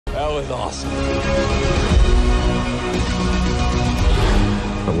absolutely awesome.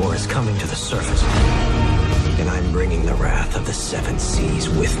 The war is coming to the surface, and I'm bringing the wrath of the seven seas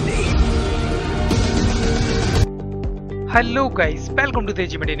with me. Hello guys, welcome to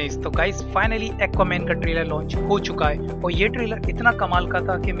तेजी news. तो guys finally Aquaman का trailer launch हो चुका है और ये trailer इतना कमाल का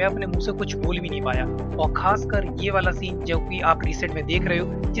था कि मैं अपने मुंह से कुछ बोल भी नहीं पाया। और खासकर ये वाला सीन जो कि आप रिसेंट में देख रहे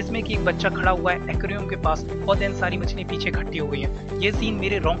हो, जिसमें कि एक बच्चा खड़ा हुआ है एक्वेरियम के पास और देन सारी मछली पीछे इकट्ठी हो गई हैं। ये सीन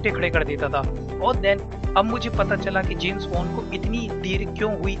मेरे रोंगटे खड़े कर देता था। और देन अब मुझे पता चला कि जेम्स वॉन को इतनी देर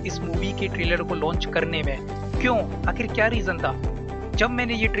क्यों हुई इस मूवी के ट्रेलर को लॉन्च करने में, क्यों, आखिर क्या रीजन था। जब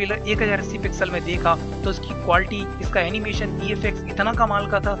मैंने ये ट्रेलर 1080 पिक्सल में देखा तो इसकी क्वालिटी, इसका एनिमेशन, वीएफएक्स इतना कमाल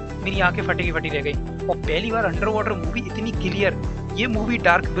का था, मेरी आंखें फटी की फटी रह गई। और पहली बार अंडर वाटर मूवी इतनी क्लियर। ये मूवी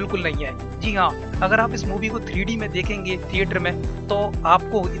डार्क बिल्कुल नहीं है। जी हाँ, अगर आप इस मूवी को 3D में देखेंगे थिएटर में तो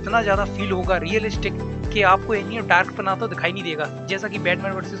आपको इतना ज़्यादा फील होगा रियलिस्टिक कि आपको इतनी डार्क बना तो दिखाई नहीं देगा, जैसा कि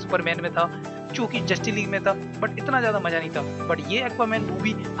बैटमैन वर्सेस सुपरमैन में था, जो कि जस्टिस लीग में था, बट इतना ज़्यादा मज़ा नहीं था। बट ये एक्वामैन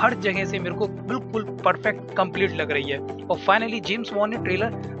मूवी हर जगह से मेरे को बिल्कुल परफेक्ट कंप्लीट लग रही है। और फाइनली जेम्स वॉन ने ट्रेलर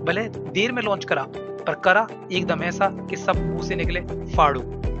भले देर में लॉन्च करा, पर करा एकदम ऐसा कि सब मुंह से निकले फाड़ू।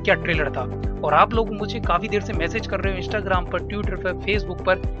 क्या ट्रेलर था। और आप लोग मुझे काफ़ी देर से मैसेज कर रहे हो इंस्टाग्राम पर, ट्विटर पर, फेसबुक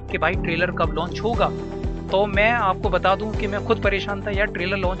पर कि भाई ट्रेलर कब लॉन्च होगा। तो मैं आपको बता दूं कि मैं खुद परेशान था यार,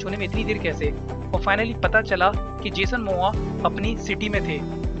 ट्रेलर लॉन्च होने में इतनी देर कैसे। और फाइनली पता चला कि जेसन मोआ अपनी सिटी में थे,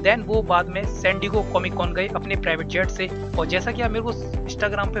 देन वो बाद में सैन डिएगो कॉमिक कॉन गए अपने प्राइवेट जेट से। और जैसा कि आप मेरे को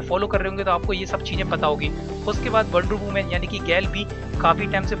इंस्टाग्राम पे फॉलो कर रहे होंगे तो आपको ये सब चीज़ें पता होगी। उसके बाद वंडर वुमन यानी कि गैल भी काफ़ी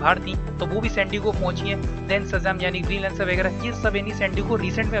टाइम से बाहर थी, तो वो भी सैन डिएगो पहुंची हैं। देन शज़ाम यानी ग्रीन लैंसर वगैरह ये सब यानी सैन डिएगो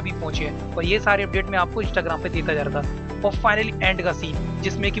रिसेंट में अभी पहुंचे हैं। और ये सारे अपडेट मैं आपको इंस्टाग्राम पे देता जा रहा था। और फाइनली एंड का सीन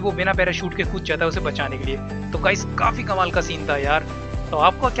जिसमें कि वो बिना पैराशूट के कूद जाता है उसे बचाने के लिए। तो गाइस काफ़ी कमाल का सीन था यार। तो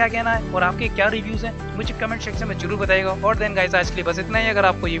आपको क्या कहना है और आपके क्या रिव्यूज़ हैं मुझे कमेंट सेक्शन में जरूर बताइएगा। और देन गाइस आज के लिए बस इतना ही। अगर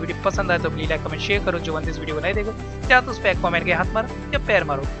आपको ये वीडियो पसंद आए तो प्लीज लाइक कमेंट शेयर करो। जो बंदे इस वीडियो को नहीं देखो या तो उस पर एक्वामैन के हाथ मारो या पैर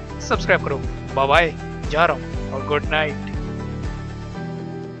मारो, सब्सक्राइब करो। बाय बाय, जा रहा हूँ और गुड नाइट।